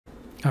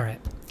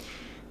Alright,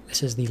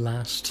 this is the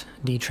last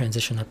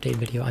detransition update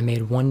video. I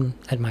made one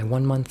at my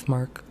 1 month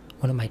mark,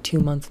 one at my 2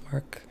 month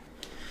mark.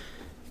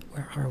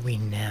 Where are we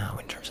now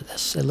in terms of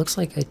this? It looks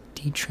like I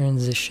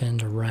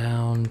detransitioned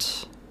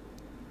around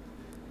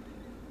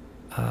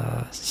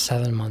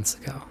 7 months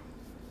ago.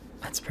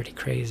 That's pretty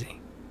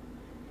crazy.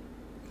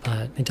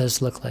 But it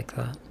does look like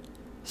that.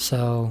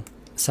 So,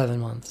 7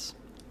 months.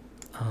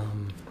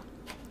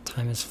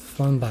 Time has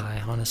flown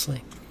by,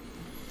 honestly.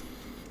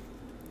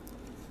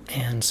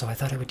 And so I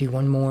thought I would do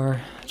one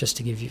more just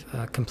to give you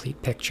a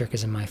complete picture,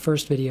 because in my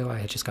first video I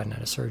had just gotten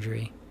out of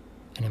surgery,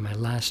 and in my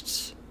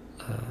last,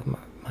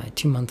 my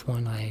 2 month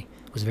one, I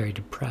was very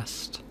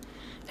depressed,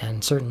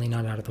 and certainly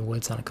not out of the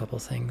woods on a couple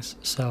things.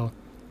 So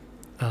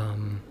I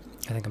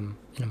think I'm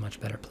in a much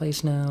better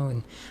place now,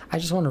 and I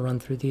just want to run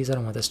through these. I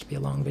don't want this to be a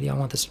long video. I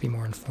want this to be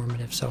more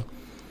informative. So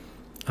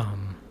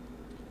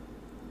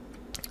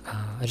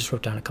I just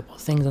wrote down a couple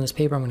of things on this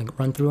paper. I'm going to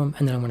run through them,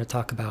 and then I'm going to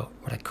talk about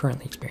what I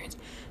currently experience.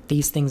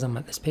 These things on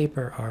this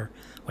paper are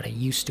what I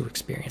used to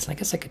experience. And I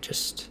guess I could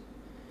just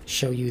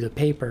show you the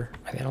paper.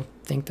 I don't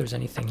think there's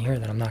anything here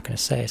that I'm not going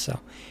to say. So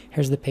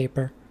here's the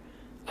paper.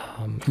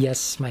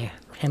 Yes, my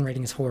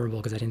handwriting is horrible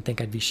because I didn't think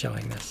I'd be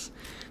showing this.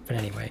 But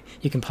anyway,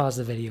 you can pause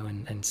the video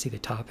and see the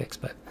topics.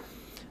 But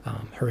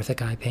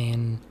horrific eye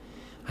pain.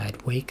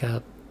 I'd wake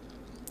up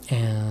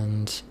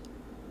and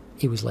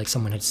it was like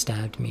someone had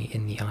stabbed me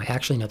in the eye.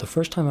 Actually, no, the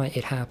first time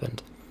it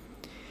happened,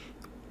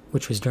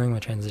 which was during my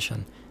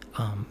transition,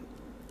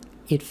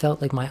 it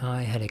felt like my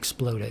eye had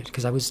exploded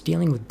because I was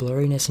dealing with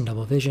blurriness and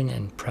double vision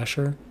and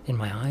pressure in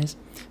my eyes.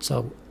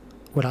 So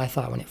what I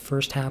thought when it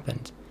first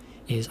happened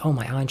is, oh,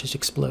 my eye just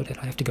exploded.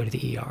 I have to go to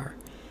the ER.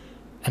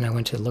 And I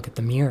went to look in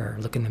the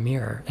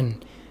mirror,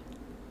 and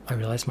I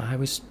realized my eye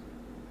was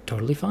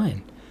totally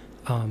fine.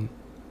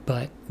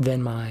 But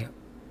then my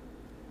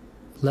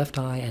left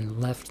eye and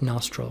left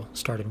nostril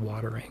started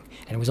watering,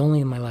 and it was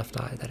only in my left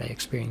eye that I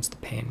experienced the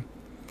pain.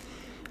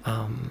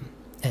 And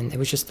it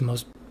was just the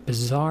most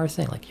bizarre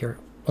thing. Like,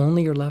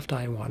 only your left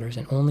eye waters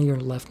and only your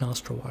left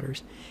nostril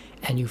waters,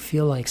 and you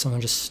feel like someone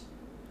just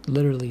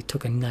literally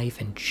took a knife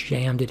and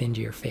jammed it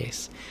into your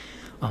face.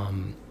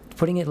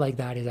 Putting it like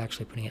that is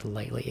actually putting it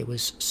lightly. It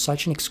was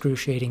such an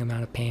excruciating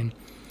amount of pain.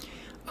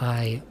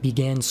 I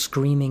began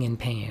screaming in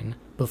pain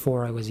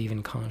before I was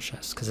even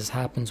conscious, because this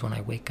happens when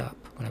I wake up,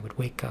 when I would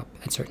wake up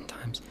at certain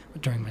times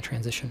during my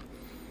transition.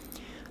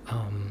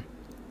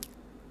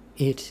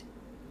 It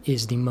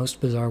is the most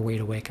bizarre way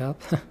to wake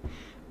up.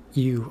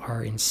 You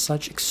are in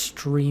such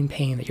extreme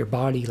pain that your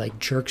body like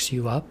jerks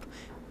you up,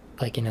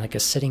 like in like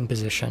a sitting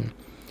position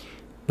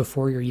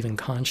before you're even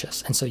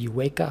conscious. And so you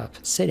wake up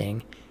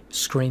sitting,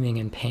 screaming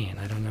in pain.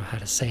 I don't know how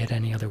to say it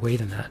any other way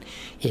than that.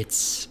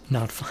 It's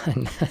not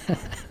fun.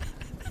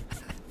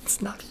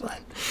 It's not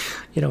fun.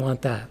 You don't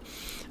want that.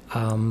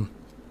 And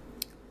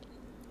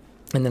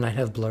then I'd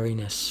have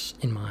blurriness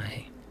in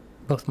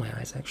both my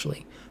eyes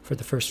actually, for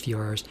the first few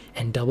hours,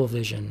 and double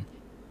vision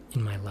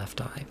in my left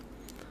eye.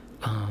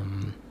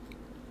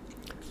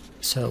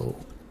 So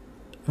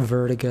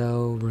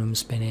vertigo, room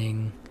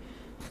spinning,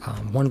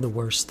 one of the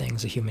worst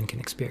things a human can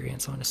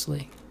experience,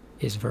 honestly,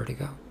 is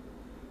vertigo.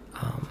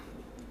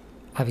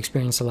 I've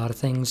experienced a lot of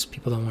things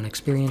people don't want to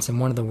experience, and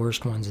one of the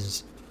worst ones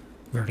is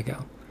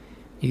vertigo.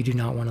 You do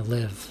not want to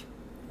live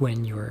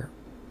when you're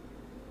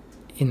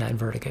in that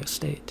vertigo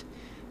state.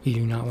 You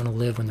do not want to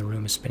live when the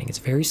room is spinning. It's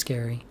very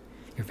scary.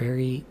 You're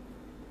very,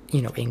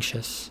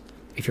 anxious.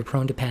 If you're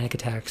prone to panic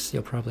attacks,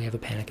 you'll probably have a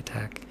panic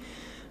attack.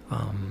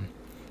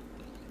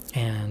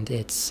 And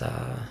it's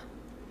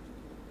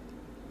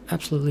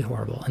absolutely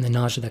horrible. And the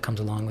nausea that comes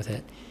along with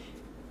it.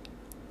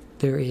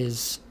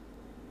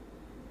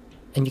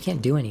 And you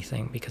can't do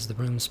anything because the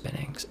room's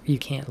spinning. You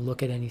can't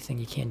look at anything,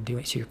 you can't do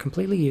it. So you're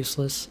completely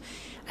useless,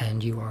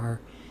 and you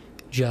are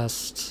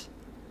just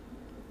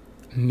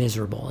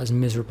miserable as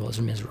miserable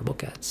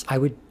gets. I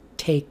would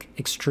take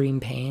extreme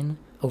pain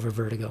over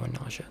vertigo and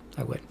nausea.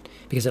 I would.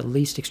 Because at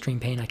least extreme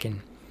pain I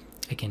can,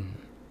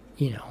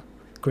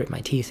 grit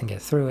my teeth and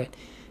get through it.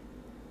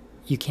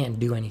 You can't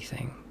do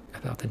anything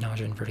about the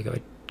nausea and vertigo.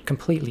 It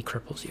completely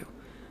cripples you.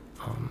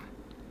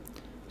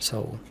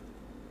 So,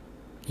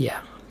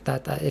 yeah.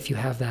 That if you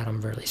have that,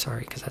 I'm really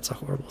sorry, because that's a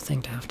horrible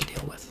thing to have to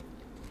deal with.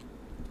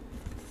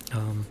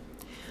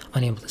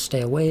 Unable to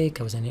stay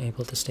awake. I was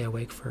unable to stay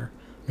awake for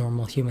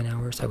normal human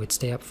hours. I would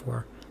stay up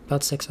for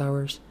about 6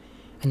 hours,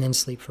 and then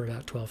sleep for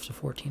about 12 to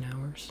 14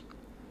 hours.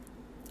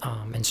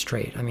 And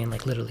straight. I mean,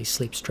 like literally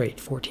sleep straight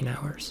 14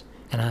 hours.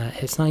 And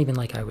it's not even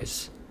like I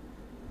was...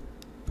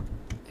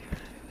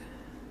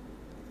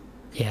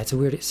 Yeah, it's a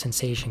weird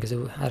sensation, because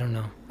I don't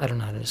know how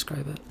to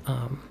describe it.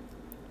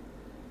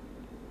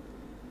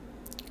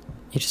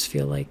 You just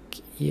feel like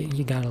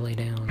you gotta lay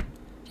down.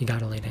 You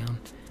gotta lay down.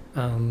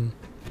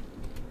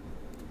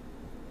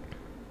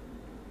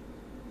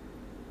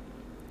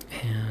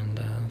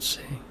 Let's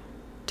see.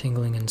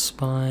 Tingling in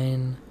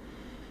spine.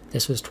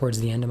 This was towards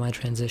the end of my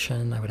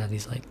transition. I would have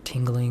these like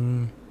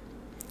tingling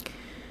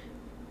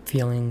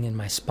feeling in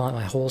my spine.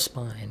 My whole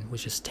spine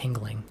was just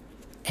tingling.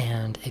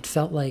 And it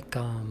felt like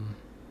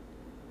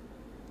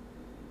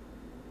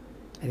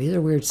These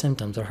are weird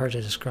symptoms. They're hard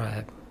to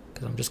describe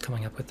because I'm just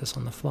coming up with this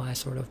on the fly,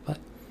 sort of. But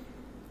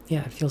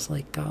yeah, it feels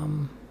like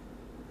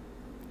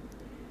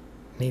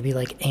maybe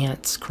like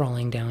ants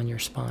crawling down your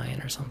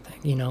spine or something.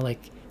 You know,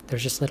 like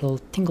there's just little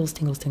tingles,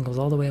 tingles, tingles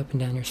all the way up and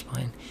down your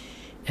spine,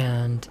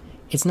 and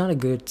it's not a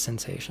good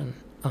sensation.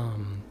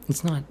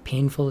 It's not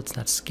painful. It's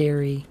not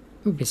scary.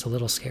 Maybe it's a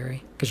little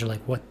scary because you're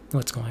like,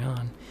 what's going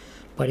on?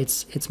 But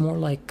it's more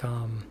like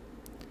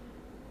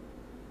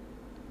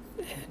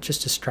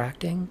just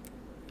distracting.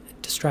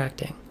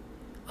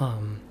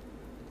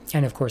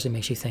 And of course it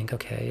makes you think,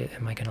 okay,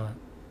 am I gonna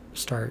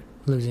start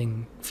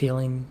losing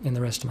feeling in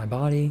the rest of my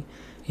body?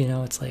 You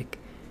know, it's like,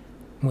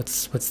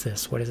 what's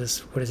this? What is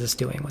this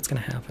doing? What's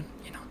gonna happen?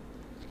 You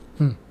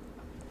know.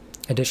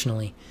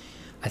 Additionally,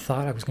 I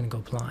thought I was gonna go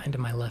blind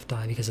in my left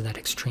eye because of that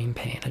extreme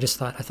pain. I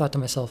thought to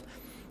myself,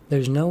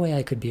 there's no way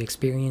I could be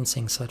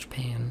experiencing such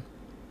pain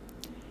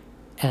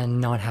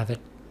and not have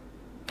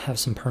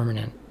some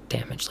permanent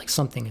damage. Like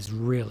something is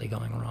really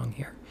going wrong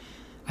here.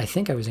 I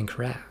think I was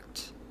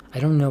incorrect. I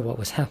don't know what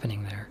was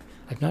happening there.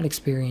 I've not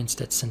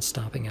experienced it since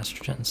stopping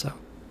estrogen, so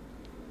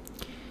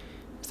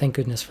thank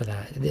goodness for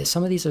that.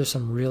 Some of these are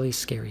some really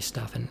scary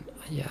stuff, and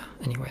yeah,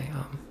 anyway.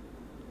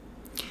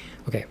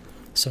 Okay,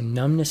 so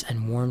numbness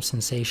and warm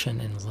sensation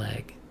in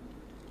leg.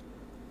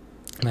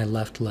 My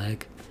left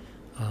leg,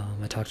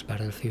 I talked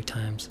about it a few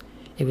times.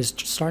 It was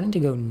starting to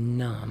go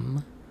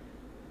numb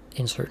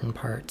in certain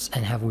parts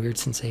and have weird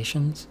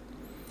sensations.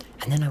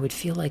 And then I would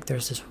feel like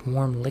there's this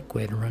warm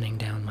liquid running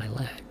down my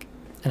leg.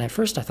 And at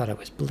first I thought I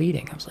was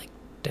bleeding. I was like,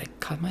 did I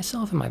cut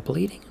myself? Am I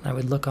bleeding? And I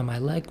would look on my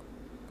leg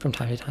from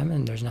time to time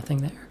and there's nothing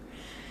there.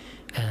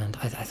 And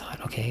I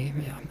thought, okay,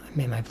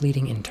 am I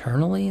bleeding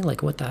internally?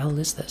 Like, what the hell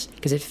is this?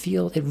 Because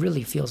it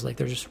really feels like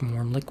there's just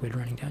warm liquid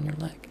running down your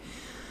leg.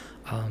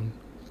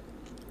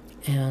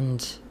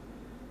 And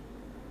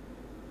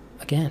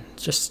again,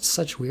 just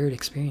such weird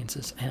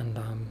experiences. And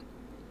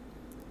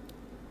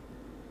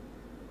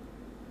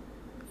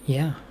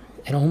yeah,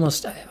 and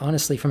almost,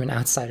 honestly, from an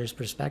outsider's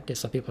perspective,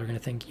 some people are going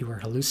to think you were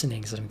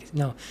hallucinating. So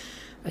no,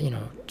 you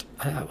know,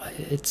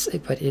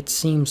 but it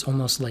seems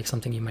almost like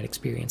something you might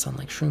experience on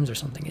like shrooms or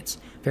something. It's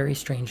very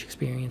strange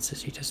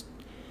experiences. I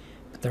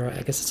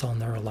guess it's all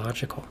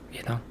neurological,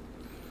 you know.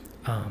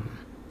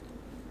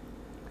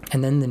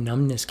 And then the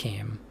numbness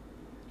came.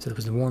 So there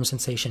was the warm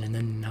sensation and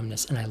then the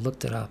numbness, and I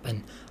looked it up,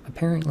 and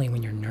apparently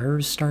when your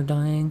nerves start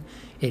dying,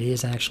 it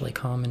is actually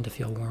common to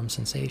feel warm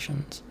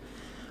sensations.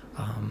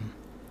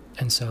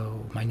 And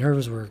so my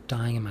nerves were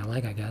dying in my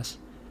leg, I guess,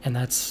 and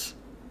that's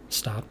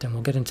stopped. And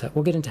we'll get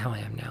into how I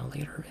am now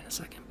later in a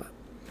second. But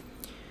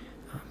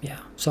yeah,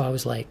 so I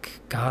was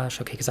like, gosh,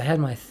 okay, because I had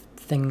my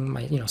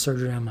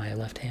surgery on my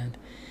left hand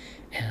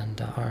and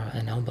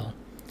an elbow,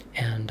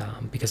 and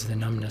because of the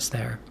numbness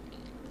there.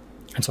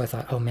 And so I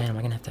thought, oh man, am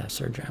I gonna have to have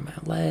surgery on my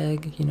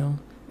leg? You know,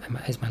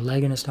 is my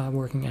leg gonna stop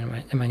working?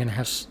 And am I gonna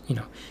have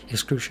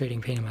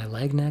excruciating pain in my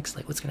leg next?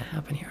 Like, what's gonna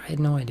happen here? I had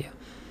no idea.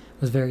 I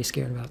was very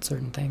scared about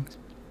certain things.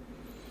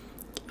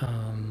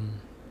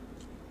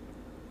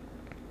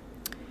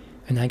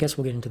 And I guess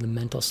we'll get into the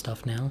mental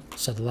stuff now.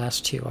 So the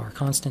last two are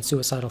constant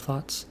suicidal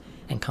thoughts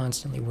and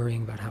constantly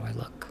worrying about how I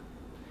look.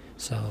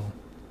 So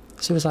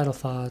suicidal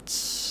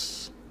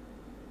thoughts,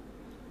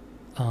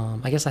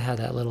 I guess I had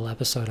that little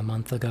episode a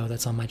month ago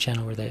that's on my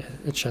channel where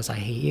it shows I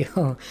hate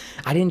you.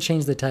 I didn't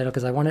change the title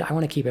because I want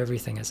to keep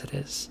everything as it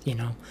is, you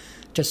know,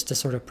 just to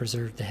sort of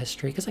preserve the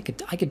history, because I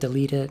could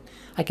delete it,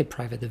 I could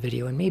private the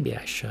video, and maybe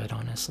I should,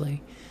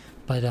 honestly,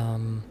 but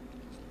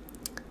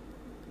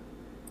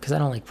because I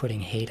don't like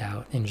putting hate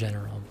out in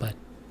general, but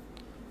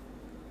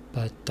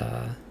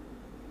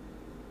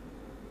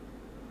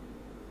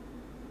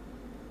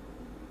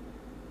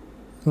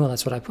well,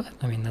 that's what I put.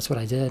 I mean, that's what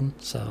I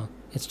did, so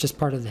it's just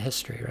part of the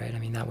history, right? I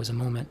mean, that was a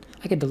moment.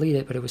 I could delete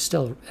it, but that's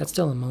still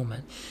a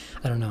moment.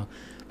 I don't know.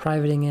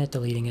 Privating it,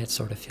 deleting it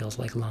sort of feels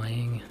like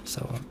lying,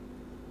 so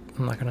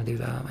I'm not gonna do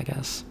that, I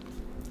guess.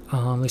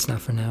 At least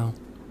not for now.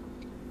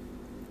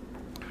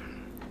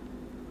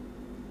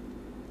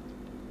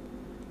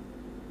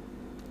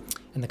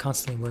 And the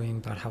constantly worrying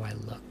about how I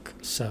look.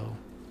 So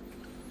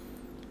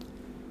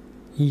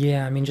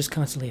yeah, I mean, just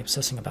constantly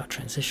obsessing about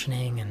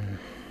transitioning and,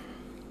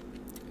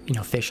 you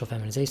know, facial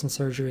feminization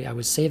surgery. I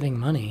was saving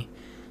money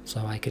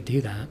so I could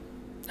do that,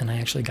 and I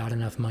actually got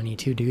enough money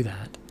to do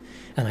that,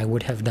 and I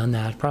would have done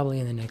that probably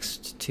in the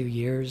next 2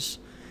 years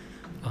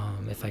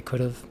if I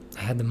could have.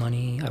 I had the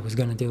money, I was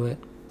gonna do it.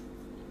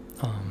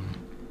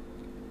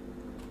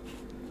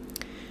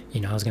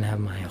 You know, I was gonna have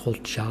my whole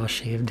jaw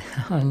shaved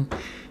down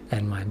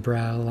and my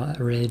brow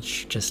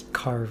ridge just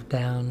carved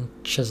down,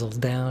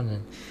 chiseled down,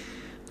 and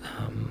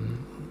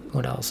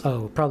what else?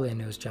 Oh, probably a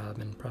nose job,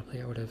 and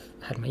probably I would have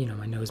had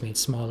my nose made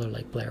smaller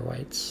like Blair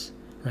White's,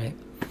 right?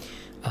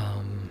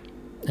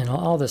 And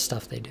all this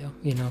stuff they do,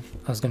 you know.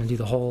 I was gonna do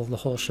the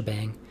whole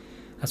shebang.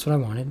 That's what I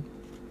wanted,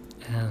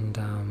 and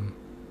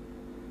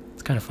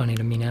it's kind of funny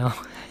to me now.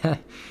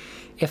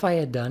 If I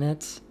had done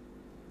it,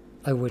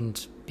 I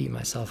wouldn't beat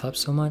myself up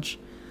so much.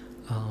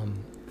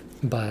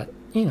 But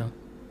you know,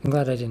 I'm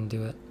glad I didn't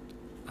do it.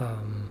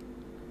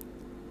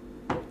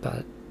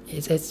 But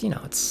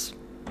it's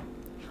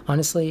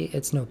honestly,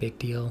 it's no big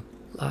deal.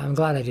 I'm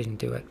glad I didn't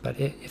do it, but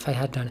if I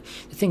had done it,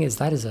 the thing is,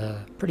 that is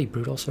a pretty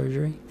brutal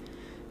surgery,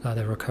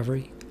 the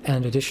recovery,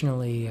 and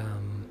additionally,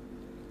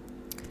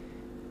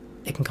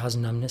 it can cause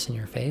numbness in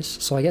your face.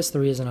 So I guess the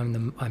reason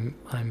I'm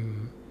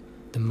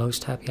the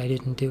most happy I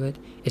didn't do it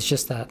is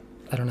just that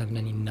I don't have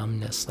any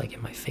numbness like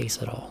in my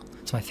face at all.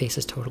 So my face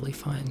is totally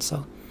fine.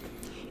 So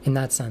in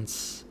that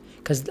sense,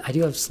 because I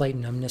do have slight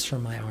numbness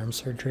from my arm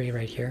surgery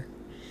right here,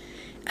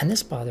 and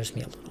this bothers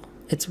me a little.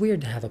 It's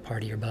weird to have a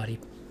part of your body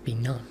be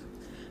numb,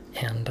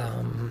 and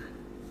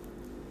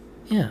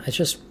yeah, it's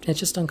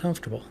just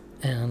uncomfortable.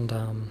 And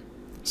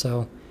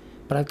so,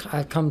 but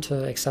I've come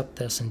to accept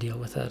this and deal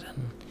with it,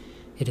 and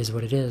it is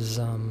what it is.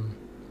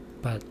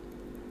 But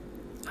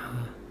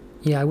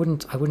yeah, I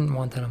wouldn't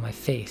want that on my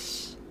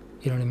face.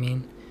 You know what I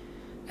mean?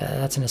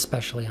 That's an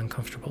especially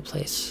uncomfortable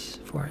place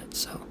for it.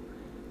 So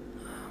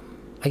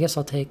I guess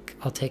I'll take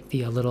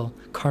the little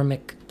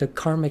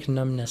karmic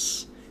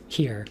numbness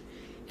here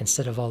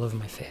instead of all over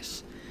my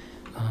face,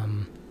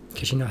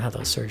 because you know how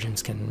those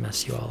surgeons can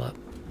mess you all up.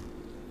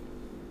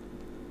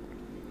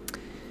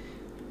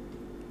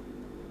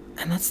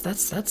 And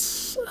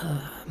that's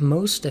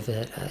most of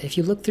it. If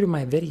you look through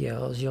my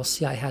videos, you'll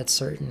see I had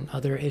certain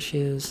other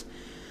issues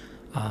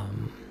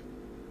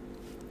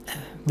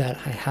that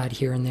I had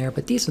here and there,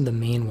 but these are the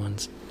main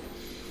ones.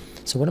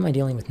 So what am I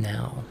dealing with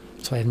now?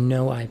 So I have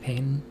no eye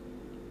pain,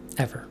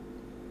 ever.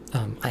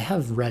 I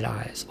have red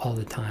eyes all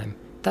the time.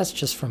 That's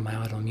just from my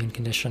autoimmune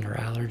condition or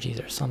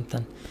allergies or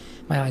something.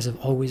 My eyes have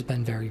always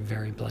been very,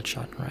 very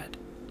bloodshot and red.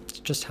 It's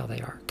just how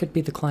they are. Could be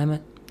the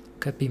climate,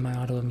 could be my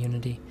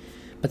autoimmunity,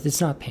 but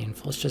it's not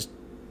painful. It's just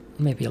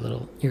maybe a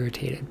little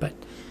irritated, but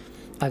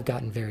I've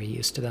gotten very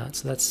used to that,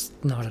 so that's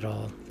not at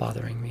all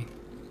bothering me.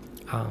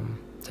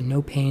 So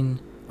no pain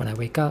when I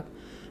wake up,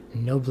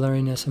 no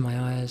blurriness in my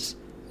eyes,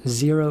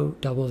 zero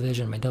double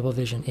vision. My double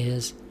vision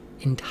is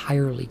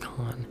entirely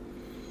gone.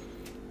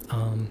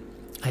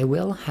 I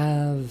will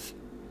have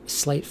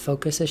slight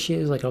focus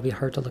issues, like it'll be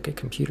hard to look at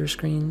computer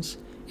screens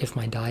if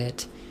my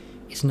diet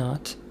is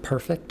not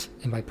perfect.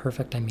 And by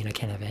perfect, I mean I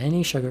can't have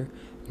any sugar,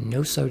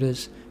 no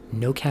sodas,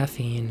 no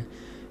caffeine,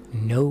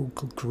 no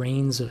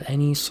grains of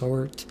any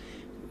sort,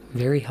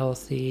 very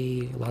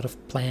healthy, a lot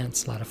of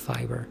plants, a lot of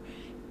fiber,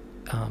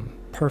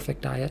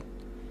 perfect diet,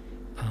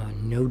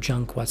 no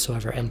junk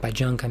whatsoever. And by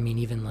junk, I mean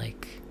even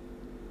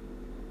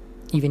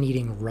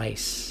eating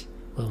rice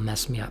will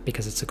mess me up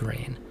because it's a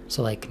grain.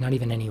 So like not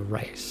even any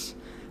rice.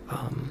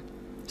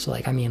 So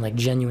like, I mean like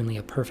genuinely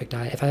a perfect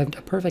diet. If I have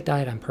a perfect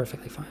diet, I'm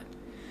perfectly fine.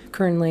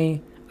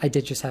 Currently, I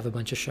did just have a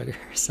bunch of sugar,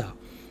 so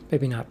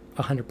maybe not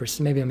 100%,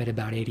 maybe I'm at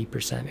about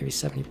 80%, maybe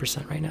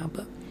 70% right now,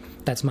 but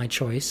that's my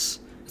choice.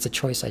 It's a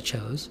choice I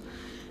chose,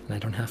 and I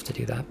don't have to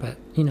do that, but,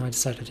 you know, I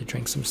decided to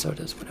drink some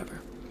sodas, whatever.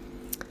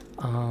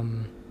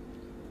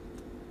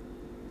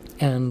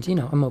 And, you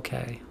know, I'm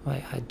okay.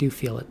 I do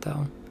feel it,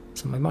 though,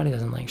 so my body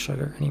doesn't like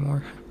sugar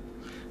anymore.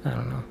 I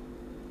don't know.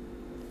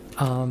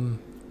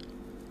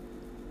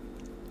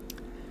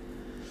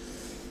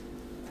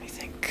 I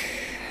think...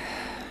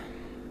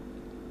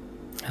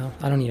 Oh,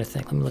 I don't need to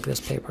think. Let me look at this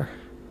paper.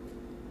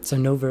 So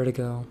no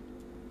vertigo,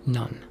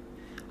 none.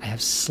 I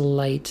have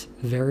slight,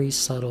 very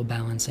subtle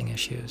balancing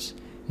issues.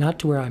 Not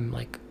to where I'm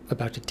like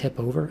about to tip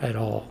over at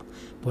all.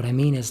 What I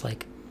mean is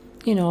like,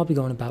 you know, I'll be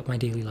going about my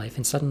daily life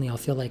and suddenly I'll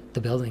feel like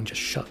the building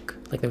just shook,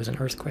 like there was an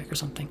earthquake or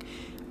something.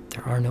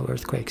 There are no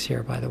earthquakes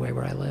here, by the way,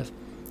 where I live.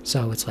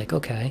 So it's like,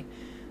 okay,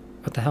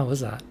 what the hell was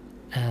that?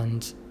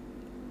 And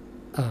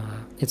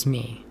it's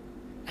me.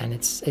 And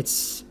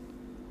it's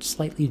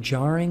slightly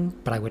jarring,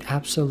 but I would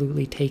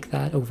absolutely take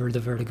that over the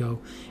vertigo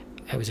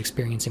I was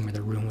experiencing where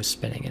the room was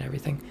spinning and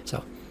everything.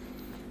 So,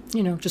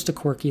 you know, just a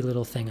quirky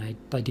little thing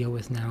I deal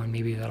with now, and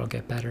maybe that'll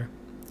get better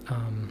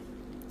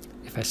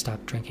if I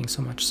stop drinking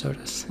so much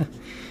sodas.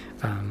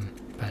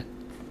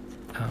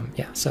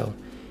 Yeah, so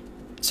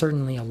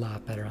certainly a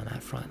lot better on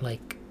that front,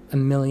 like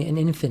an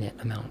infinite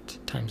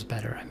amount times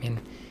better. I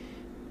mean,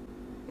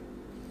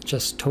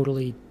 just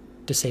totally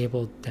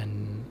disabled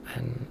and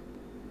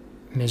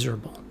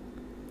miserable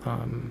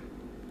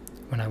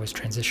when I was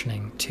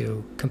transitioning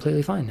to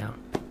completely fine now.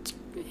 It's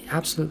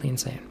absolutely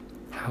insane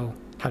how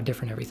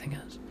different everything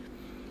is.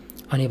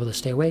 Unable to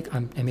stay awake.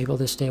 I'm able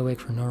to stay awake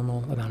for a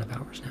normal amount of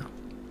hours now.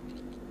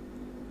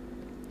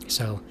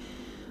 So,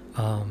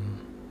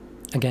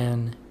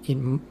 again,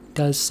 it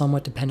does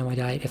somewhat depend on my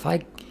diet. If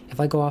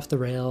I go off the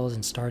rails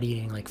and start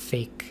eating like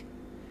fake,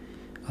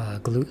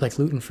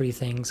 gluten-free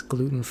things,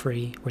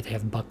 gluten-free, where they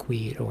have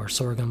buckwheat or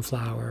sorghum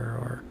flour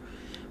or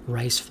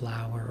rice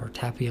flour or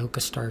tapioca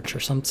starch or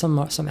some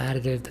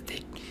additive that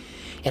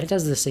and it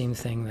does the same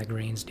thing that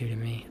grains do to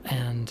me.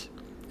 And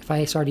if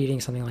I start eating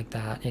something like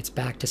that, it's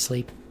back to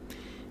sleep,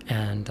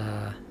 and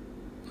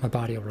my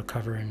body will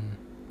recover in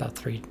about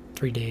three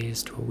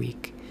days to a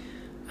week.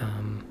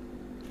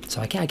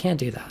 So I can't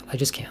do that. I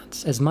just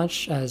can't. As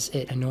much as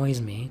it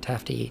annoys me to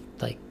have to eat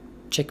like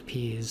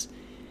chickpeas,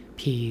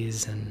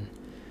 peas, and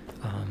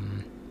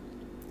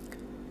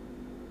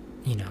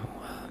you know,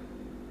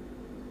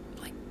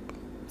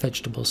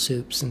 vegetable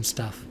soups and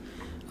stuff.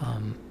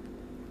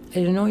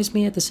 It annoys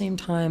me at the same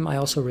time. I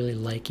also really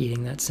like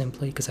eating that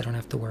simply because I don't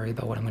have to worry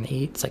about what I'm going to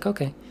eat. It's like,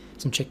 okay,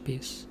 some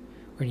chickpeas.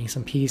 We're eating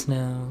some peas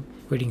now.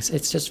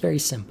 It's just very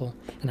simple,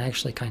 and I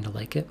actually kind of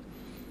like it.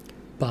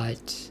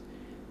 But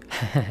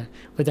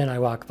but then I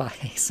walk by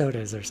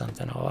sodas or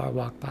something, or I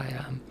walk by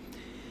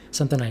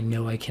something I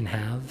know I can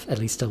have at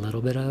least a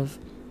little bit of,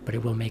 but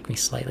it will make me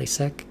slightly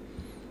sick.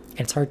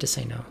 And it's hard to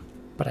say no,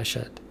 but I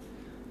should.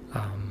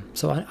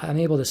 So I'm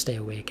able to stay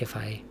awake if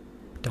I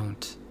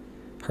don't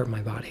hurt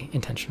my body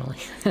intentionally,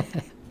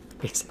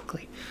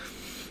 basically.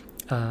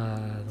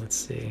 Let's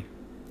see.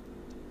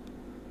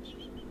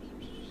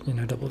 You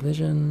know, double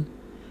vision,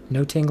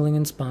 no tingling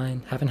in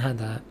spine. Haven't had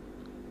that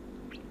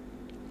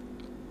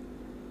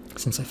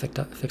since I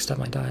fixed up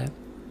my diet.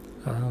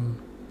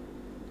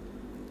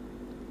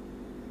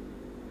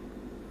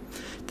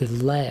 The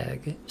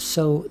leg.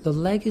 So the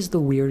leg is the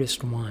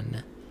weirdest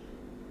one.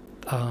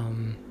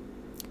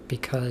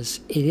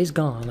 Because it is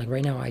gone. Like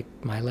right now,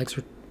 my legs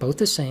are both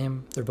the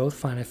same. They're both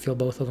fine. I feel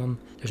both of them.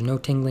 There's no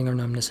tingling or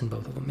numbness in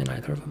both of them, in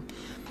either of them.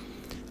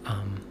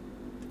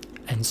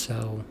 And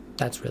so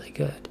that's really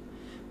good.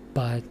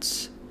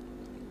 But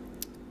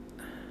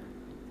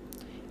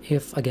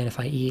if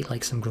I eat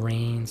like some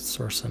grains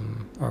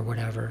or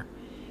whatever,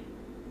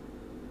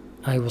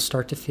 I will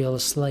start to feel a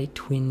slight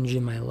twinge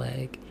in my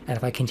leg. And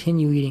if I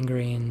continue eating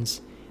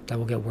grains, that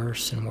will get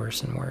worse and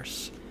worse and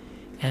worse.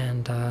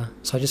 And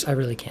so I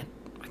really can't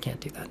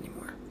do that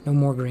anymore. No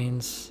more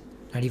grains,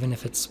 not even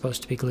if it's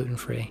supposed to be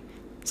gluten-free.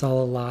 It's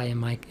all a lie in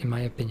my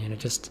opinion.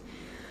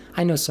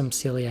 I know some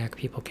celiac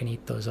people can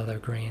eat those other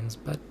grains,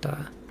 but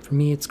for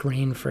me it's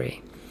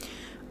grain-free.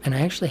 And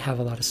I actually have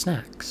a lot of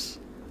snacks.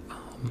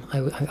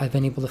 I've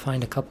been able to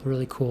find a couple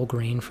really cool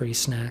grain-free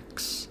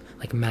snacks,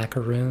 like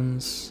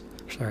macaroons.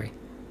 Sorry.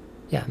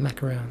 Yeah,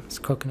 macaroons,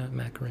 coconut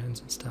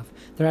macaroons and stuff.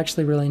 They're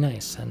actually really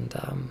nice and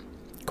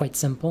quite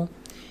simple.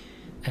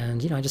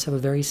 And, I just have a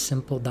very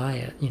simple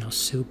diet,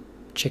 soup,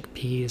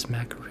 chickpeas,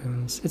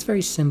 macaroons. It's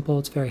very simple.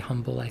 It's very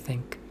humble, I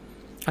think.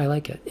 I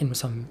like it in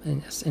some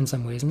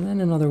ways. And then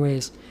in other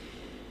ways,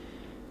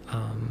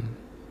 I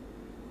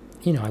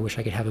wish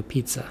I could have a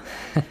pizza.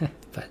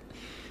 But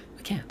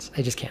I can't.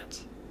 I just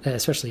can't.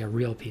 Especially a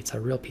real pizza.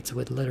 A real pizza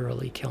would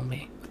literally kill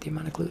me with the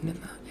amount of gluten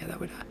in that. Yeah, that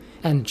would.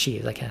 And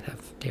cheese. I can't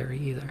have dairy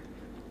either.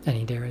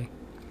 Any dairy.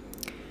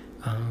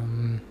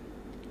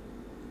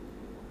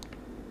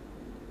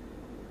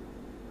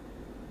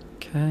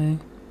 Okay.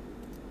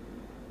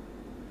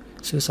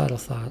 Suicidal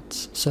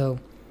thoughts. So,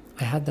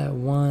 I had that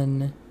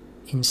one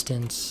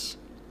instance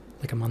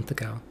like a month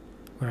ago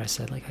where I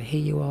said like, I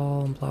hate you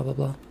all and blah, blah,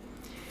 blah.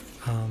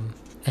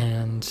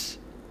 And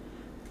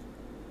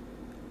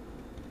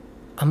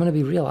I'm going to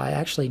be real. I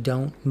actually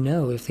don't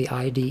know if the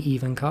ID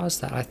even caused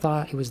that. I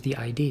thought it was the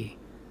ID.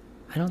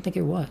 I don't think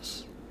it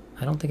was.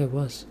 I don't think it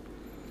was.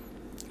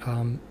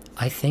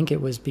 I think it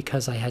was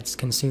because I had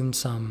consumed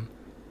some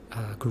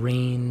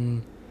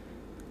grain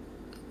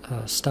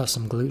stuff,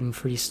 some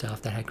gluten-free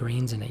stuff that had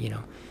grains in it,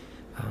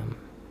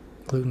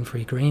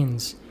 gluten-free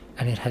grains,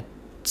 and it had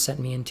sent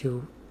me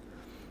into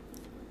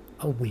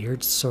a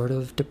weird sort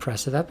of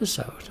depressive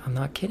episode. I'm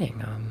not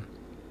kidding.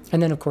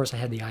 And then, of course, I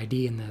had the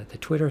ID and the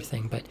Twitter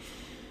thing, but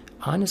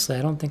honestly,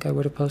 I don't think I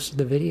would have posted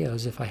the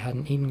videos if I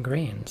hadn't eaten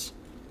grains.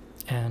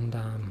 And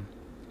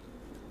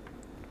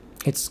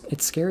it's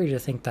scary to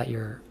think that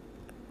your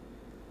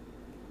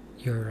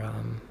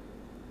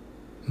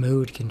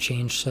mood can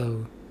change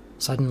so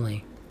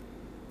suddenly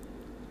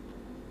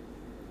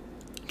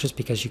just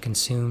because you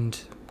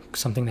consumed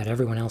something that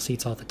everyone else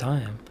eats all the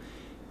time.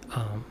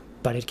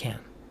 But it can.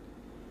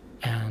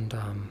 And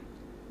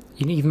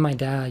even my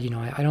dad,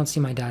 I don't see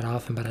my dad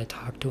often, but I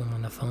talk to him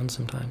on the phone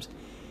sometimes.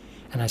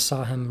 And I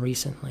saw him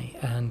recently,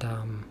 and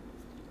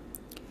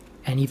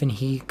even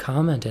he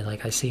commented,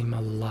 like, I seem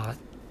a lot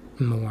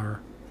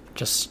more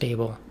just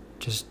stable,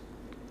 just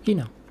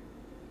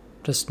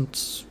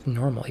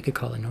normal. You could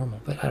call it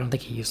normal, but I don't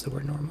think he used the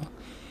word normal.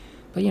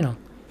 But,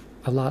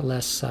 a lot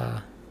less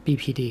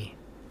BPD,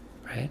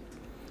 right?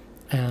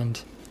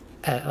 And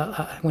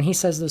when he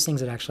says those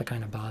things, it actually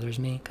kind of bothers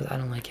me, because I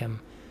don't like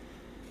him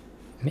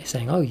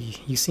saying, oh,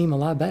 you seem a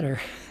lot better.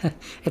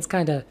 It's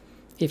kind of,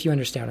 if you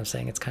understand what I'm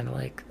saying, it's kind of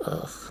like,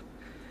 ugh,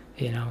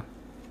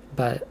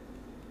 but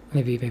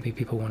maybe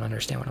people won't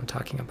understand what I'm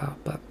talking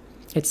about. But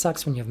it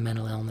sucks when you have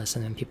mental illness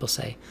and then people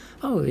say,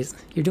 oh,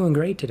 you're doing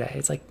great today.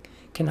 It's like,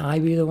 can I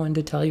be the one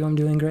to tell you I'm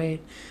doing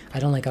great? I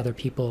don't like other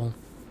people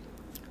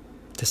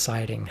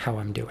deciding how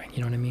I'm doing, you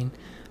know what I mean?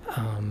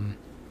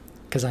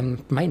 Because I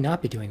might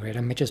not be doing great.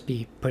 I might just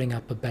be putting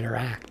up a better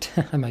act.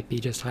 I might be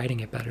just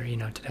hiding it better,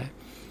 today.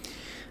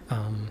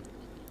 And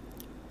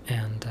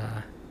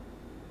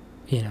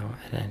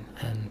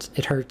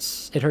it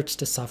hurts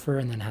to suffer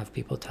and then have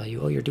people tell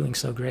you, oh, you're doing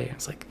so great.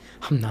 It's like,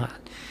 I'm not.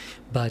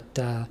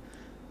 But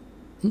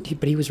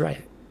he was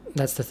right.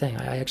 That's the thing.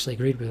 I actually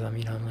agreed with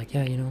him. I'm like,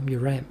 yeah, you're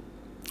right.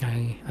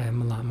 I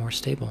am a lot more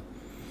stable.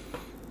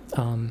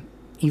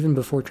 Even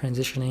before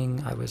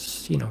transitioning, I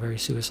was, very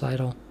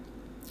suicidal.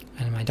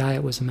 And my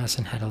diet was a mess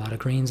and had a lot of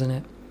grains in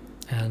it.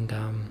 And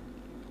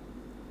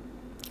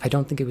I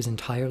don't think it was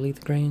entirely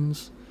the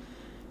grains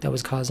that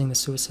was causing the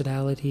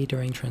suicidality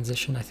during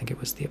transition. I think it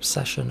was the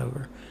obsession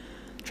over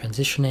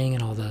transitioning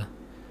and all the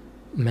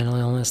mental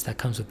illness that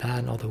comes with that,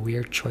 and all the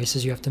weird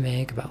choices you have to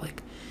make about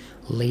like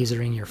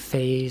lasering your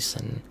face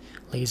and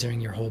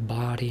lasering your whole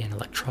body and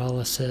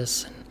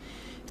electrolysis, and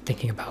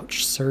thinking about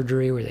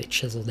surgery where they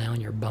chisel down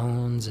your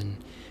bones,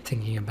 and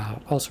thinking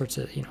about all sorts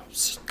of, you know,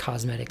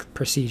 cosmetic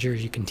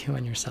procedures you can do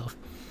on yourself,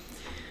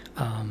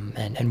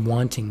 and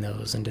wanting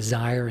those and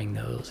desiring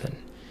those,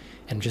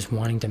 and just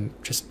wanting to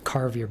just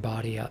carve your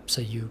body up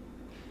so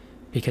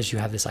because you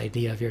have this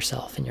idea of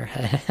yourself in your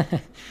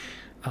head.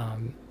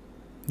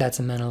 That's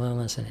a mental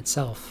illness in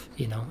itself,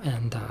 you know.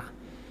 And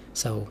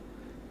so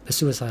the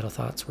suicidal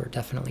thoughts were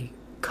definitely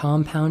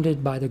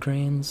compounded by the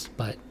grains,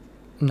 but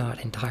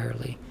not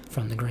entirely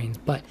from the grains.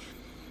 But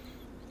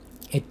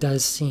it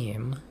does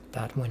seem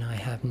that when I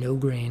have no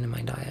grain in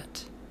my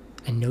diet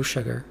and no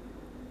sugar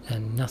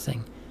and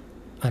nothing,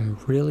 I'm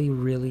really,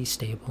 really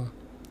stable.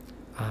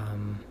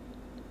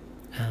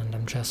 And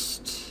I'm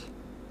just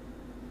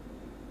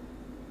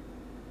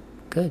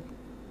good.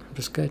 I'm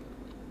just good.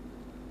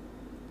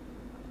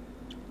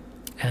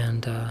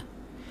 And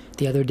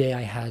the other day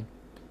I had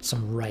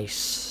some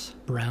rice,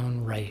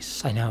 brown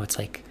rice. I know, it's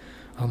like,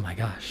 oh my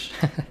gosh.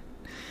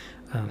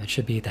 It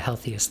should be the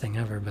healthiest thing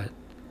ever, but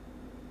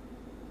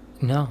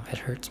no, it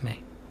hurts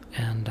me.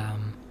 And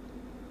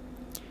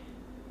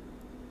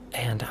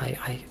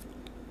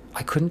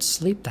I couldn't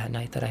sleep that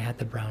night that I had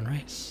the brown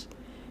rice.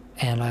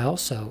 And I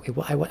also,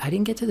 I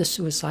didn't get to the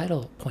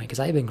suicidal point because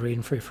I had been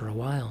gluten-free for a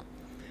while.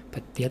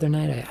 But the other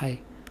night I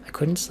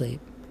couldn't sleep.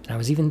 And I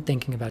was even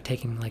thinking about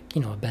taking, like,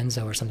 you know, a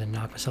benzo or something to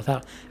knock myself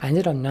out. I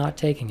ended up not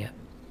taking it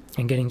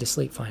and getting to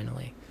sleep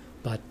finally.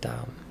 But,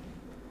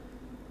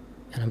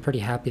 and I'm pretty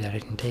happy that I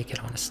didn't take it,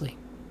 honestly.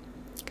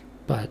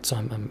 But, so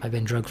I've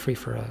been drug-free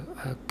for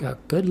a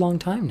good long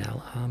time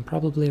now,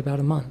 probably about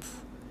a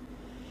month.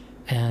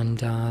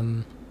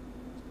 And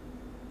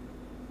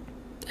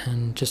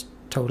just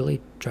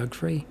totally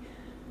drug-free.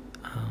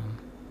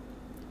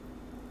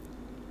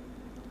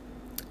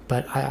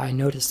 But I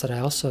noticed that I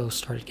also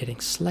started getting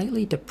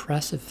slightly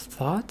depressive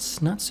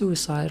thoughts, not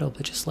suicidal,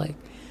 but just like,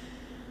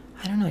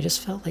 I don't know, I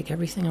just felt like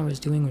everything I was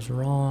doing was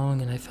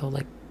wrong, and I felt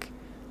like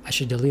I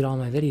should delete all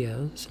my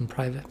videos and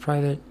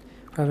private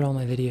all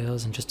my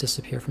videos and just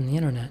disappear from the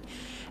internet.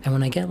 And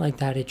when I get like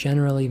that, it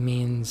generally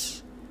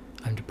means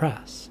I'm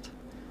depressed.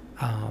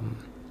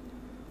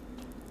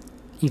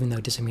 Even though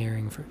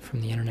disappearing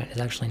from the internet is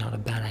actually not a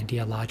bad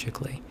idea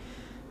logically.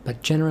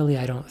 But generally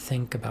I don't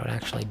think about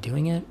actually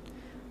doing it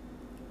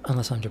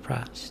unless I'm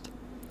depressed.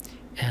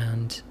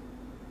 And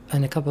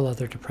a couple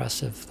other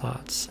depressive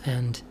thoughts.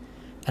 And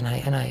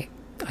I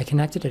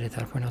connected it at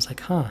that point. I was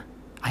like, huh,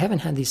 I haven't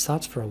had these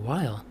thoughts for a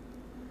while.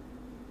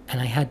 And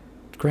I had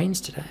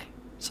grains today.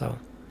 So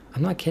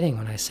I'm not kidding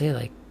when I say,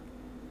 like,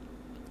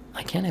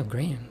 I can't have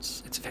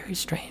grains. It's very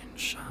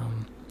strange.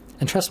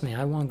 And trust me,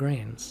 I want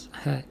grains.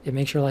 It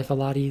makes your life a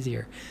lot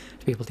easier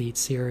to be able to eat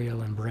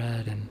cereal and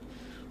bread and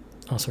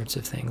all sorts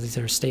of things. These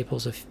are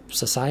staples of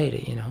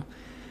society, you know.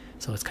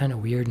 So it's kind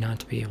of weird not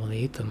to be able to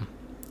eat them.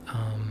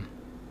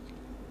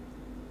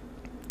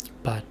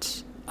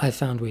 But I've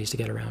found ways to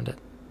get around it.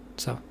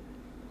 So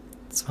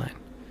it's fine.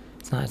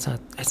 It's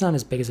not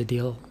as big as a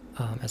deal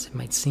as it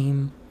might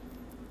seem.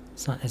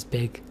 It's not as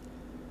big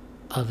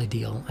of a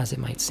deal as it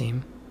might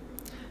seem.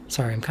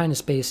 Sorry, I'm kind of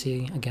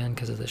spacey again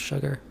because of the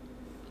sugar.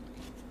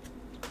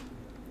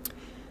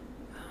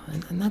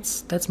 And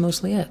that's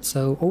mostly it.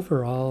 So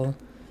overall,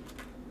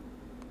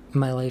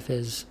 my life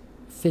is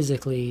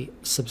physically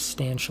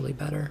substantially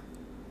better.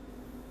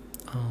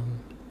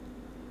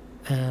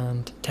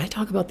 And did I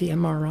talk about the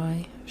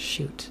MRI?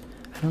 Shoot,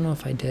 I don't know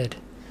if I did.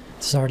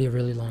 This is already a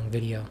really long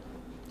video.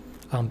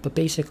 But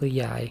basically,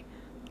 yeah,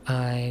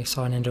 I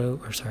saw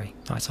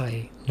I saw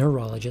a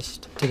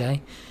neurologist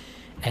today,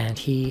 and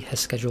he has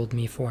scheduled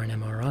me for an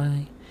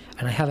MRI.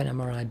 And I have an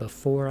MRI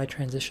before I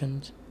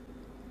transitioned,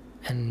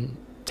 and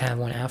to have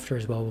one after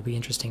as well will be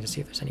interesting to see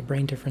if there's any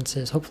brain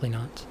differences. Hopefully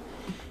not.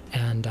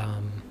 And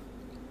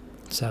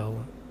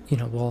so, you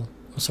know, we'll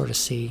sort of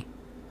see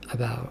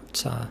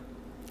about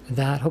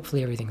that.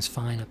 Hopefully everything's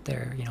fine up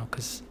there, you know,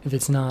 because if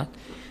it's not,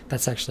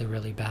 that's actually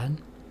really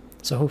bad.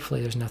 So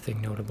hopefully there's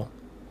nothing notable.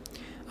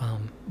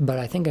 But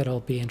I think it'll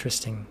be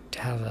interesting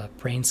to have a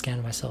brain scan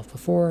of myself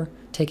before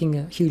taking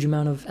a huge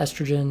amount of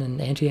estrogen and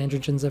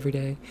anti-androgens every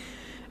day,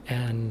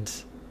 and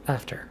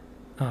after.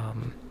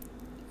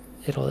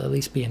 It'll at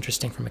least be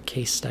interesting from a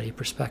case study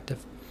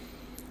perspective.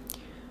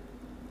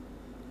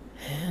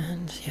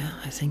 And yeah,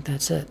 I think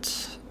that's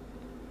it.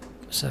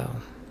 So,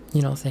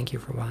 you know, thank you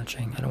for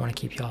watching. I don't want to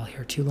keep you all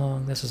here too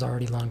long. This is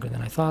already longer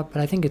than I thought, but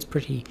I think it's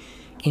pretty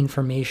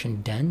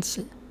information dense,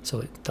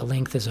 so the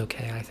length is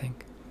okay, I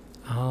think.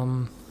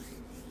 I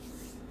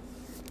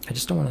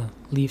just don't want to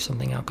leave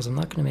something out because I'm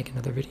not going to make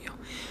another video.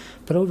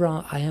 But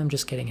overall, I am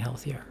just getting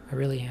healthier. I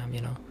really am,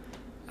 you know.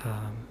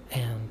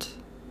 And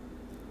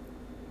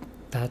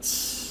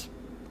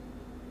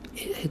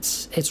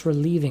it's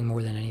relieving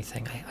more than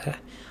anything.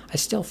 I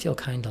still feel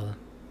kind of,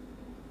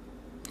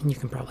 and you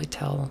can probably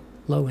tell,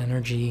 low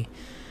energy.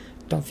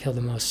 Don't feel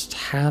the most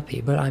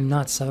happy, but I'm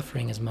not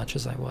suffering as much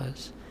as I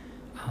was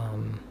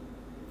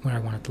when I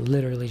wanted to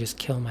literally just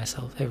kill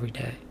myself every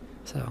day.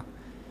 So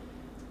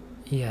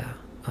yeah,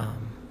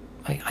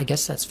 I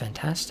guess that's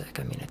fantastic.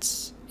 I mean,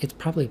 it's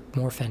probably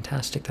more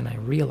fantastic than I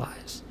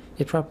realize.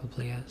 It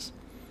probably is.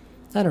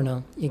 I don't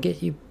know.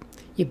 You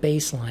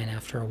baseline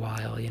after a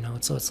while, you know.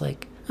 So it's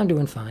like I'm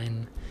doing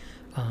fine,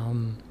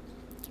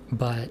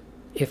 but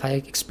if I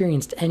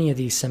experienced any of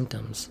these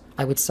symptoms,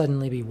 I would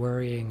suddenly be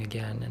worrying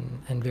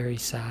again and very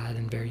sad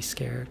and very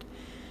scared.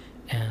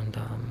 And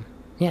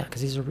yeah,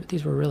 because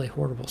these were really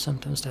horrible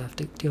symptoms to have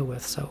to deal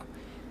with. So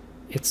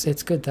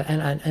it's good that,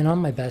 and on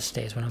my best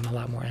days when I'm a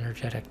lot more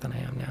energetic than I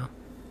am now,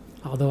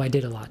 although I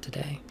did a lot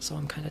today, so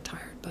I'm kind of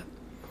tired. But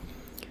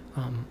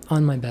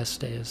on my best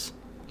days,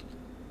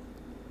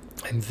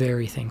 I'm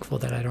very thankful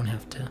that I don't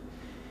have to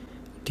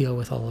deal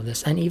with all of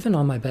this. And even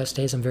on my best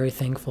days, I'm very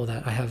thankful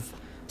that I have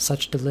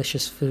such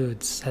delicious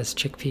foods as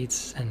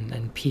chickpeas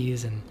and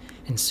peas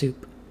and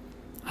soup.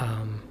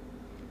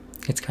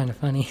 It's kind of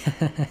funny.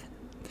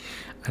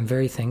 I'm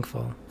very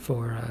thankful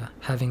for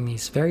having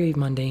these very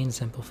mundane,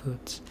 simple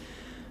foods.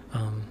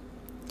 And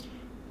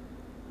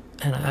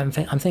I'm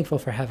thankful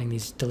for having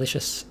these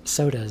delicious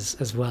sodas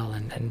as well,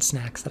 and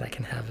snacks that I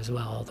can have as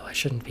well, although I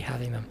shouldn't be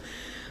having them.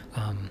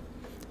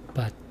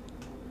 But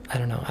I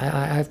don't know.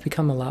 I've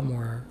become a lot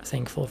more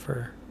thankful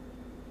for,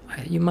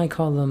 you might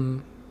call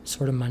them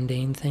sort of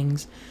mundane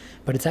things,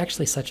 but it's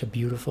actually such a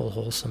beautiful,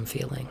 wholesome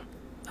feeling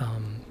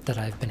that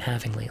I've been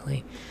having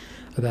lately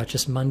about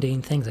just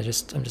mundane things.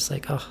 I'm just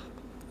like, oh,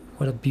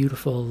 what a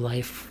beautiful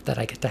life that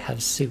I get to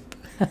have soup.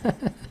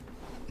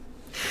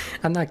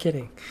 I'm not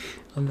kidding.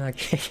 I'm not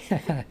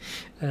kidding.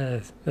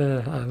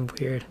 I'm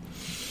weird.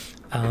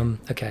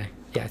 Okay.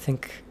 Yeah, I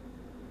think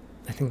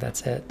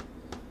that's it.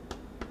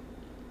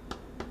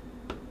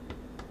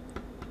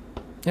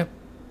 Yep,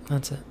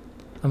 that's it.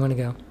 I'm gonna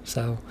go.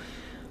 So,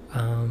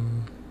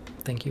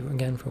 thank you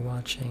again for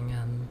watching,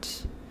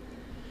 and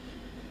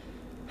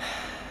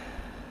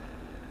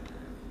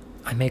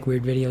I make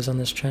weird videos on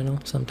this channel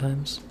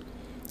sometimes.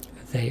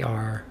 They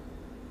are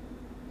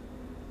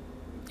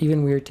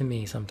even weird to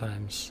me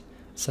sometimes.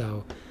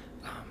 So,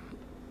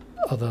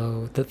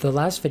 although the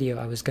last video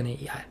I was gonna,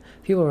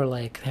 people were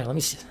like, hey, let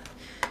me see.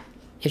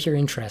 If you're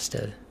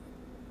interested,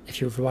 if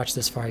you've watched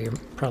this far, you're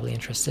probably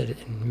interested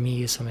in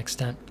me to some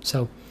extent.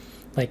 So,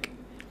 like,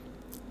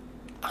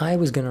 I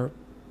was gonna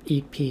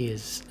eat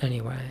peas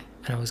anyway,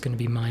 and I was gonna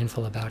be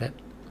mindful about it.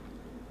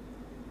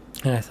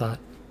 And I thought,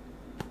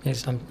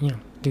 I'm,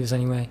 do this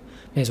anyway,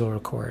 may as well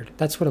record.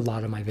 That's what a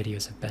lot of my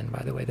videos have been,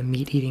 by the way. The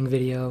meat eating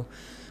video,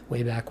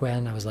 way back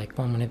when, I was like,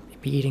 well, I'm gonna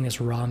be eating this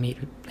raw meat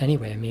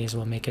anyway, I may as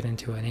well make it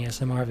into an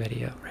ASMR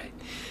video, right?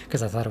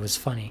 Because I thought it was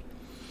funny.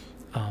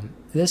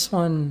 This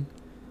one,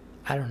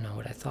 I don't know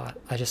what I thought.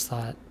 I just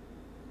thought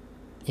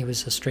it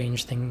was a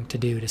strange thing to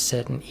do, to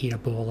sit and eat a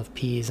bowl of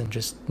peas and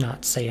just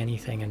not say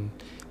anything and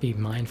be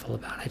mindful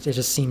about it. It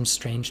just seemed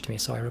strange to me,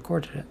 so I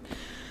recorded it.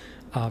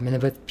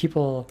 But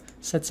people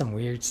said some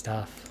weird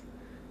stuff.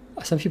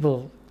 Some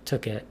people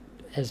took it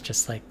as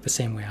just like the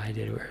same way I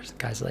did, where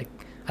guys like,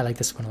 I like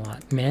this one a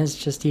lot. Man's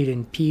just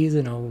eating peas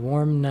in a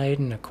warm night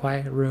in a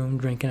quiet room,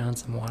 drinking on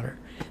some water.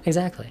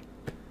 Exactly.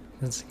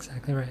 That's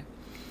exactly right.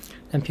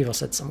 And people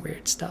said some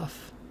weird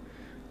stuff.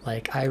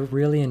 Like, I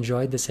really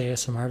enjoyed this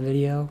ASMR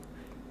video.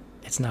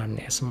 It's not an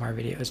ASMR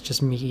video, it's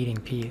just me eating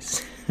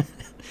peas.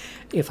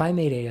 If I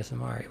made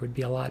ASMR, it would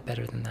be a lot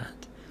better than that.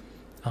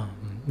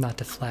 Not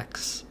to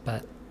flex,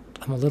 but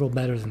I'm a little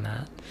better than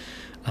that.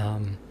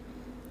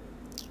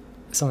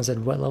 Someone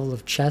said, what level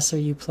of chess are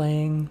you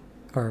playing?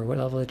 Or what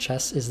level of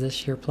chess is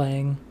this you're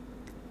playing?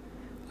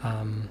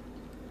 I'm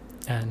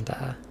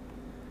not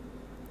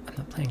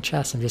playing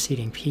chess, I'm just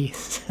eating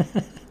peas.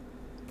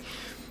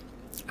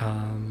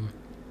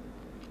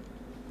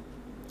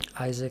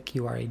 Isaac,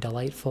 you are a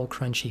delightful,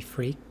 crunchy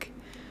freak.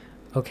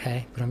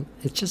 Okay, but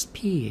it's just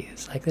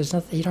peas. Like, there's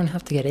nothing, you don't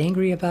have to get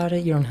angry about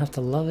it, you don't have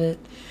to love it.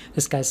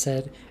 This guy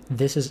said,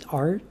 this is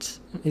art.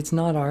 It's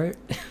not art.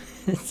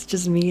 It's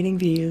just me eating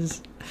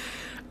peas.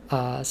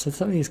 So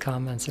some of these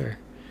comments are,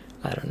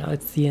 I don't know,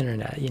 it's the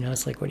internet,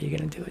 it's like, what are you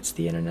gonna do? It's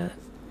the internet.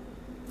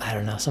 I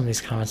don't know, some of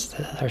these comments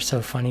are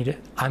so funny.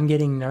 I'm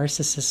getting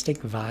narcissistic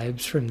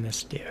vibes from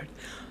this dude.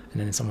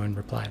 And then someone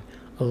replied,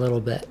 a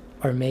little bit.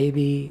 Or it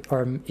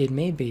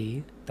may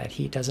be that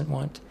he doesn't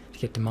want to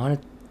get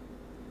demonetized.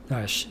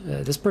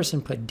 This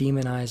person put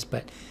demonized,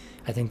 but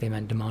I think they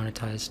meant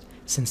demonetized,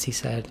 since he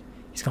said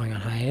he's going on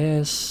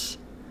hiatus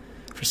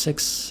for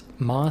 6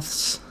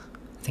 months.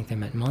 I think they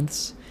meant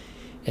months,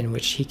 in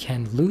which he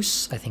can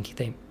lose, I think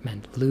they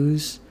meant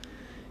lose,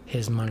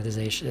 his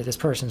monetization. This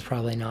person's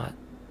probably not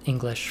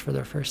English for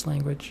their first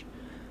language.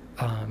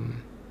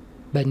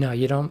 But no,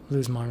 you don't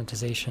lose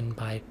monetization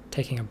by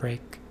taking a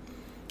break.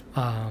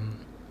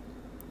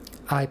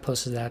 I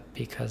posted that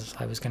because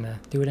I was gonna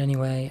do it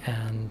anyway,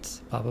 and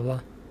blah blah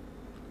blah.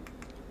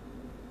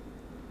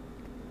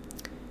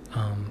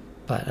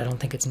 but I don't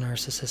think it's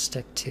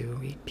narcissistic to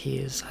eat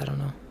peas. I don't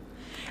know.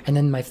 And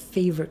then my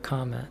favorite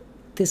comment,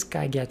 this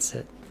guy gets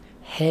it.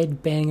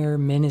 Headbanger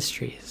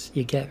Ministries.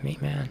 You get me,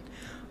 man.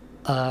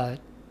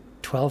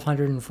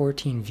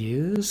 1,214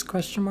 views,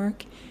 question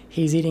mark?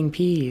 He's eating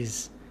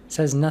peas.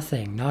 Says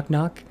nothing. Knock,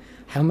 knock.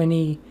 How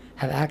many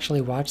have actually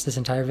watched this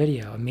entire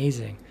video?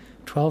 Amazing.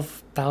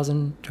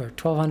 12,000 or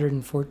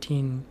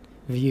 1,214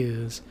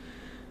 views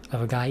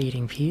of a guy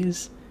eating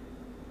peas?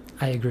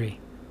 I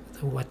agree.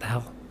 What the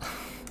hell?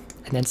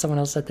 And then someone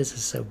else said this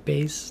is so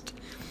based.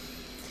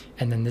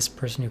 And then this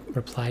person who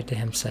replied to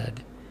him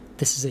said,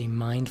 this is a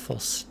mindful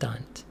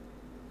stunt.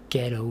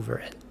 Get over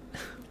it.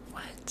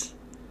 What?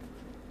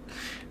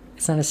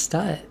 It's not a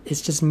stunt.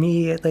 It's just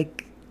me,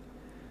 like,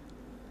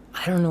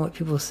 I don't know what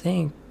people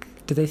think.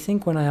 Do they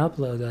think when I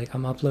upload, like,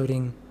 I'm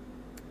uploading?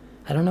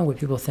 I don't know what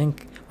people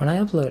think. When I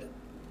upload,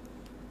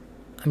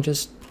 I'm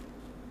just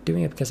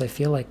doing it because I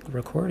feel like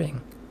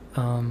recording.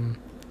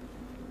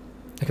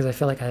 Because I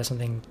feel like I have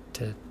something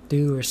to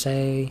do or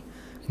say.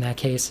 In that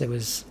case, it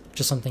was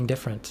just something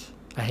different.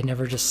 I had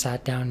never just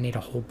sat down and ate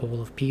a whole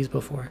bowl of peas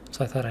before,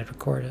 so I thought I'd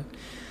record it.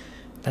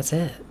 That's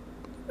it.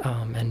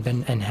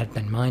 And had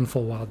been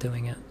mindful while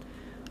doing it.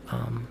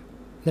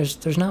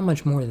 There's not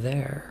much more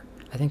there.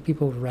 I think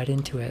people read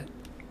into it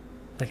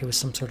like it was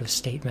some sort of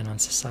statement on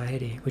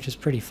society, which is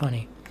pretty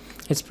funny.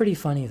 It's pretty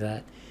funny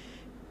that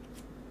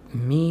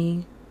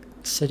me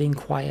sitting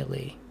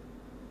quietly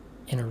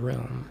in a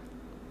room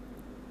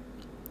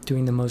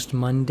doing the most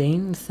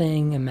mundane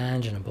thing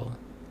imaginable,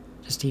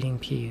 just eating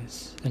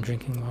peas and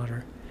drinking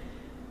water,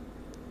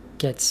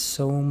 gets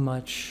so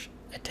much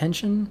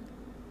attention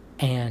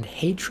and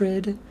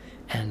hatred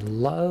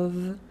and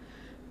love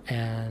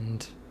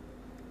and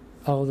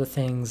all the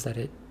things that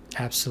it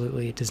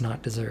absolutely does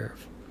not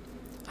deserve.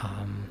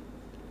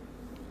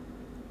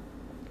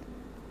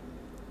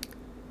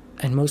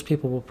 And most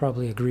people will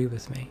probably agree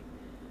with me.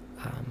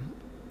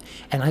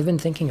 And I've been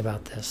thinking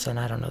about this, and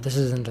I don't know, this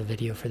isn't a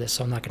video for this,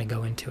 so I'm not going to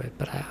go into it,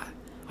 but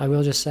I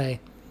will just say,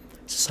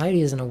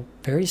 society is in a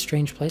very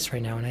strange place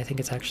right now, and I think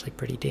it's actually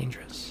pretty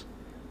dangerous.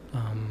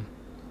 And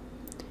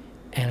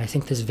I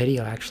think this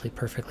video actually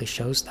perfectly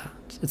shows that.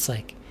 It's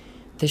like,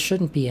 this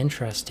shouldn't be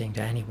interesting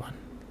to anyone.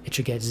 It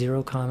should get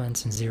 0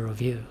 comments and 0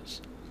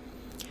 views.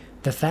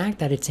 The fact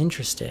that it's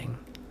interesting,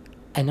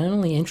 and not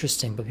only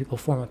interesting, but people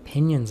form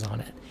opinions on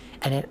it.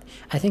 And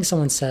I think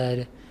someone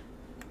said,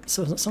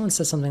 someone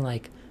said something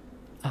like,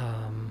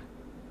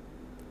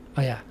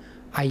 oh yeah,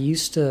 I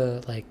used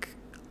to, like,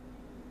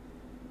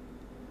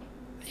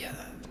 yeah,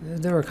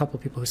 there were a couple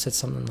people who said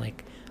something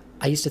like,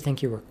 I used to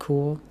think you were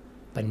cool,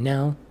 but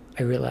now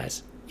I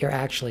realize you're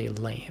actually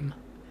lame.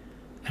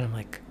 And I'm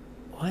like,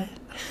 what?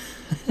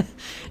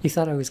 You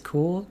thought I was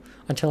cool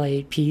until I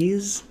ate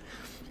peas?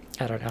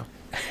 I don't know.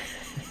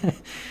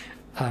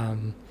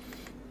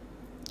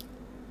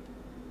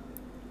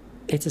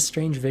 It's a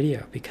strange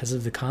video because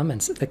of the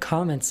comments. The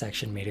comment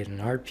section made it an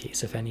art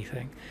piece, if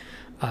anything.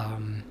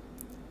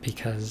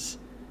 Because,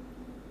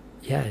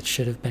 yeah, it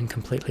should have been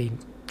completely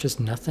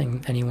just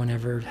nothing anyone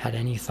ever had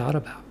any thought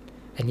about.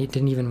 And you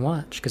didn't even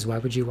watch, because why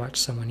would you watch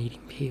someone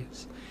eating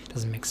peas? It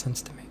doesn't make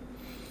sense to me.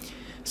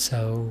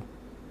 So,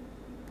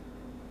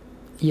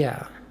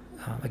 yeah,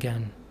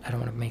 again, I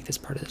don't want to make this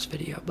part of this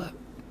video, but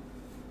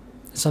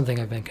it's something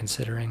I've been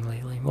considering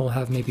lately. We'll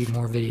have maybe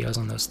more videos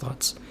on those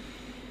thoughts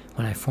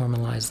when I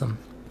formalize them.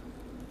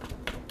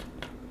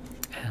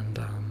 And,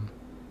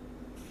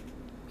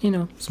 you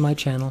know, it's my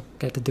channel.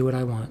 Get to do what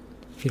I want.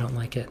 If you don't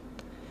like it,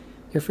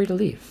 you're free to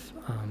leave.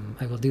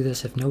 I will do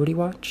this if nobody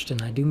watched,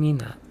 and I do mean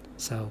that.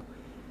 So,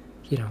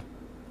 you know,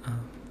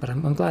 but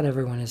I'm glad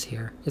everyone is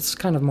here. It's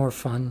kind of more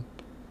fun.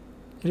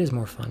 It is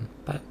more fun,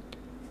 but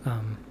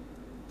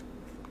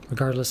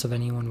regardless of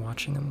anyone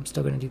watching, I'm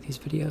still going to do these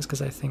videos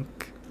because I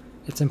think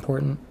it's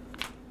important.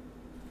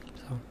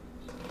 So,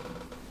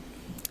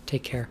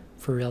 take care,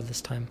 for real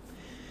this time.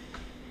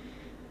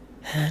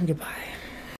 And goodbye.